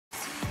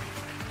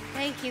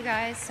Thank you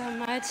guys so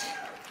much.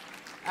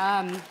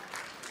 To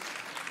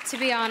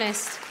be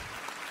honest,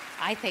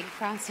 I think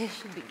Frances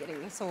should be getting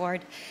this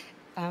award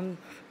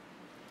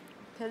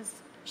because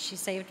she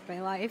saved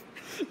my life.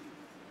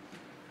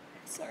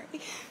 Sorry.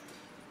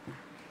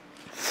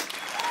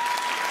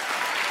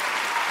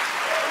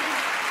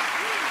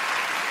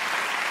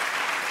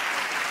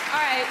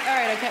 All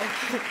right, okay.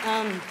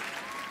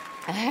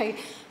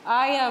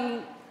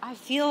 I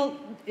feel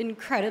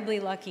incredibly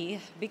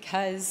lucky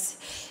because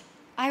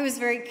I was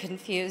very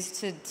confused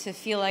to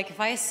feel like if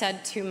I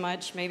said too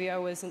much, maybe I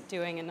wasn't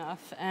doing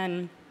enough.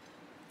 And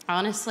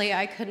honestly,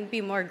 I couldn't be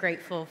more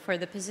grateful for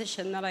the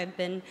position that I've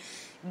been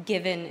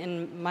given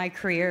in my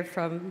career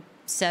from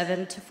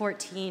 7 to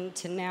 14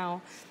 to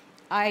now.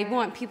 I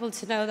want people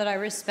to know that I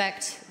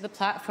respect the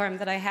platform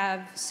that I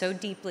have so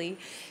deeply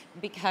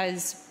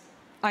because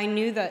I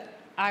knew that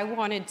I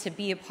wanted to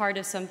be a part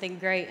of something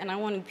great and I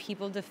wanted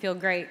people to feel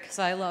great because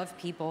I love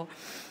people.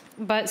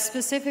 But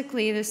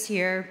specifically this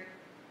year,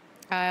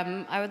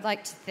 I would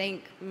like to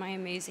thank my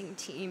amazing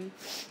team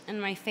and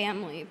my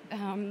family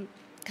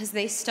because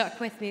they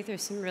stuck with me through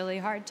some really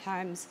hard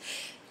times.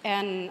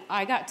 And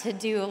I got to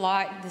do a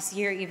lot this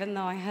year, even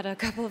though I had a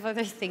couple of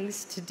other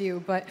things to do.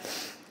 But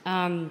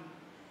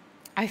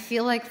I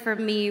feel like for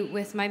me,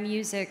 with my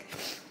music,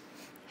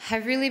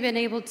 I've really been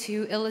able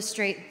to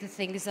illustrate the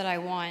things that I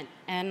want.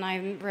 And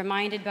I'm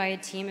reminded by a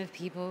team of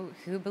people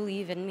who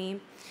believe in me,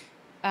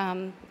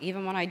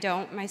 even when I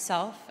don't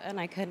myself, and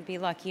I couldn't be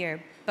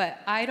luckier.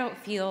 But I don't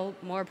feel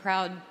more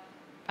proud.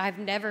 I've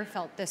never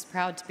felt this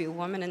proud to be a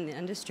woman in the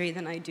industry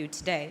than I do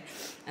today.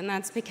 And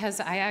that's because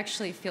I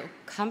actually feel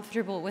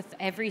comfortable with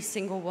every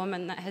single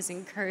woman that has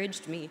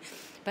encouraged me.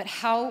 But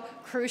how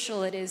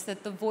crucial it is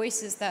that the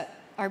voices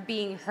that are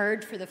being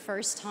heard for the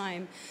first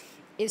time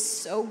is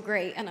so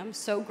great, and I'm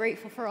so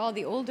grateful for all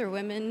the older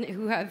women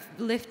who have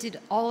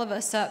lifted all of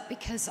us up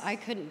because I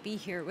couldn't be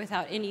here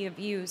without any of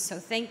you. So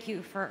thank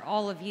you for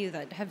all of you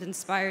that have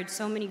inspired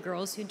so many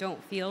girls who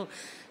don't feel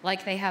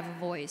like they have a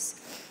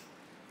voice.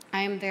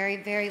 I am very,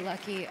 very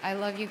lucky. I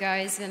love you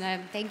guys,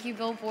 and thank you,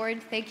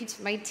 Billboard. Thank you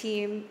to my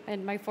team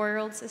and my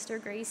 4-year-old sister,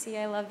 Gracie.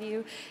 I love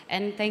you.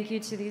 And thank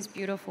you to these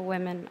beautiful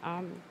women.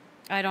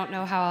 I don't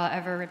know how I'll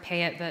ever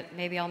repay it, but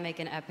maybe I'll make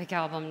an epic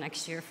album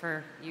next year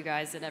for you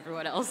guys and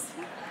everyone else.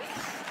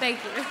 Thank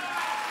you.